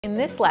In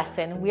this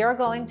lesson, we are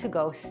going to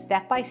go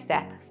step by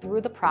step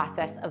through the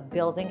process of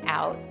building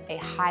out a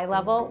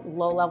high-level,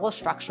 low-level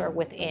structure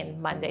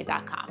within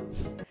Monday.com.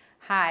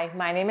 Hi,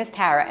 my name is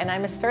Tara, and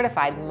I'm a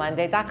certified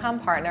Monday.com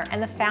partner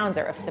and the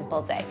founder of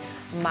Simpleday.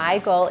 My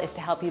goal is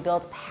to help you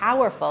build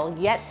powerful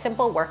yet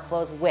simple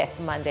workflows with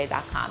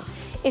Monday.com.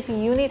 If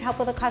you need help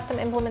with a custom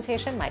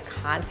implementation, my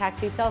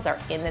contact details are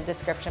in the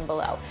description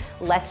below.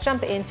 Let's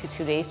jump into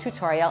today's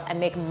tutorial and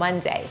make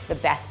Monday the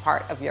best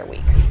part of your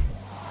week.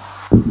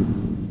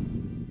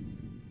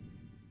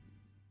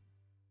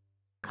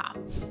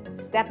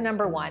 Step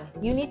number one,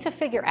 you need to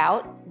figure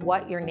out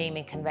what your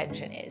naming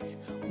convention is.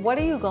 What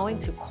are you going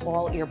to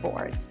call your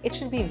boards? It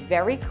should be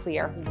very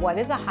clear what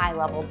is a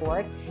high-level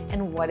board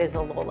and what is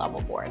a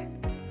low-level board.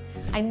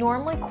 I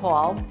normally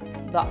call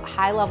the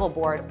high-level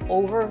board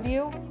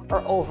overview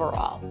or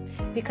overall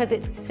because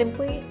it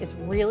simply is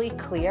really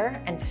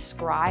clear and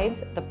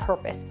describes the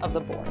purpose of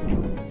the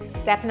board.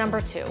 Step number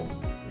two,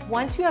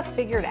 once you have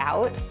figured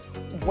out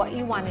what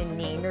you want to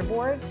name your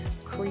boards,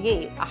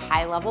 create a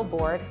high-level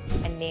board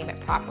and name it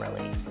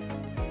properly.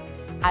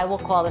 I will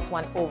call this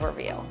one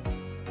Overview.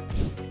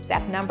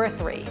 Step number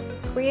three,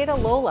 create a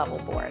low-level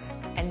board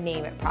and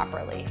name it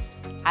properly.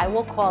 I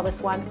will call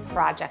this one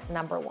Project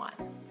Number One.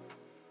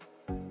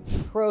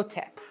 Pro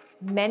tip,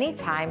 many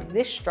times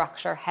this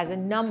structure has a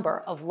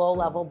number of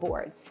low-level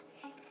boards.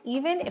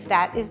 Even if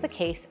that is the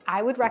case,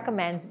 I would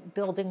recommend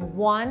building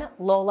one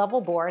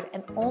low-level board,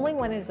 and only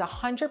when it is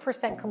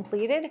 100%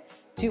 completed,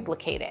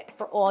 duplicate it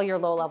for all your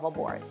low-level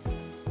boards.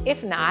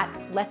 If not,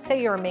 let's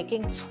say you're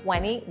making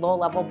 20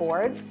 low-level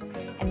boards,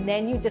 and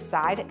then you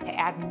decide to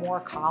add more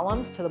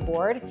columns to the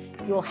board,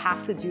 you'll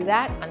have to do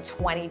that on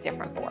 20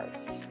 different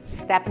boards.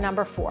 Step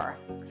number four,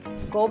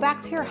 go back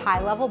to your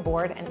high-level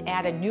board and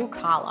add a new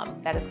column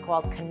that is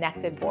called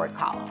Connected Board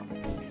Column.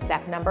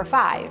 Step number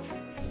five,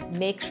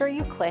 make sure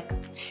you click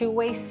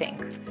two-way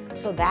sync,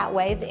 so that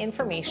way the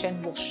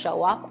information will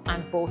show up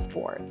on both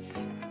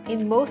boards.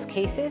 In most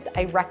cases,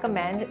 I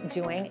recommend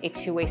doing a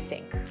two-way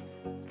sync.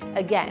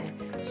 Again,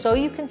 so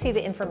you can see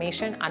the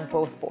information on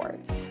both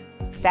boards.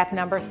 Step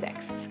number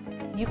six,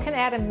 you can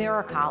add a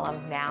mirror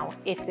column now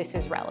if this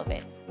is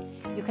relevant.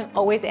 You can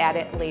always add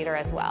it later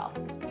as well.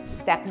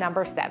 Step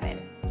number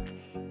seven,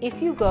 if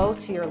you go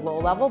to your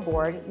low-level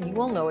board, you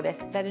will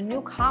notice that a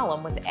new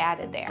column was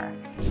added there,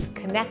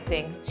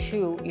 connecting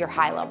to your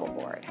high-level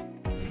board.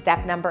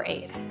 Step number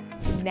eight.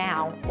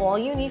 Now, all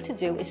you need to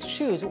do is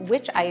choose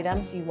which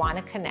items you want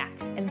to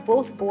connect, and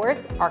both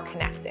boards are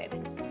connected.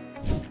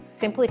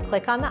 Simply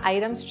click on the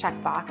items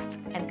checkbox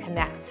and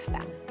connect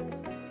them.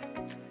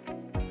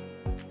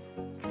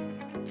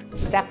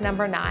 Step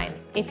number nine.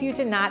 If you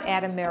did not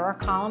add a mirror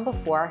column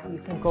before, you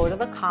can go to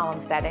the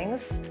column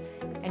settings,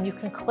 and you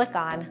can click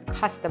on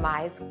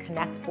Customize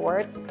Connect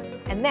Boards,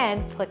 and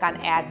then click on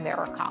Add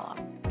Mirror Column.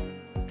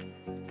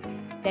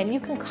 Then you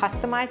can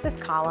customize this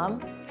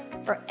column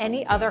or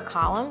any other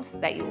columns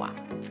that you want.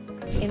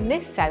 In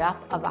this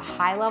setup of a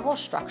high-level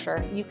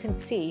structure, you can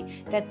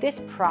see that this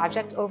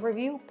project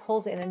overview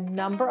pulls in a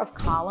number of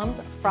columns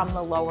from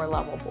the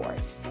lower-level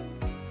boards.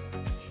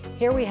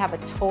 Here we have a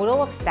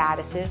total of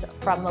statuses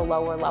from the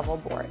lower-level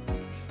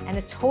boards and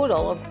a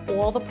total of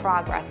all the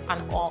progress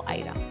on all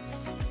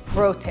items.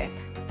 Pro tip,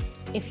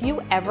 if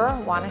you ever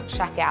want to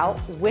check out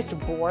which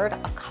board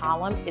a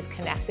column is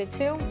connected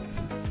to,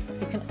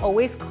 you can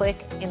always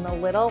click in the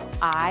little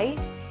eye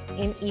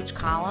in each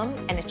column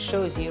and it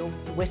shows you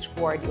which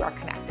board you are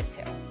connected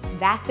to.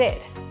 That's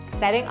it.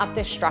 Setting up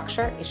this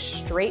structure is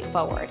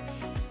straightforward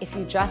if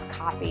you just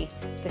copy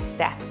the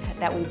steps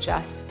that we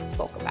just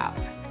spoke about.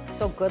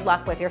 So good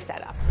luck with your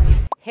setup.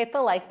 Hit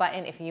the like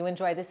button if you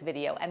enjoyed this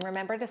video, and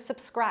remember to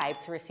subscribe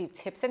to receive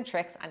tips and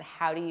tricks on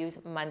how to use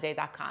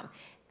Monday.com.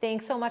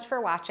 Thanks so much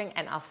for watching,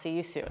 and I'll see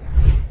you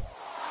soon.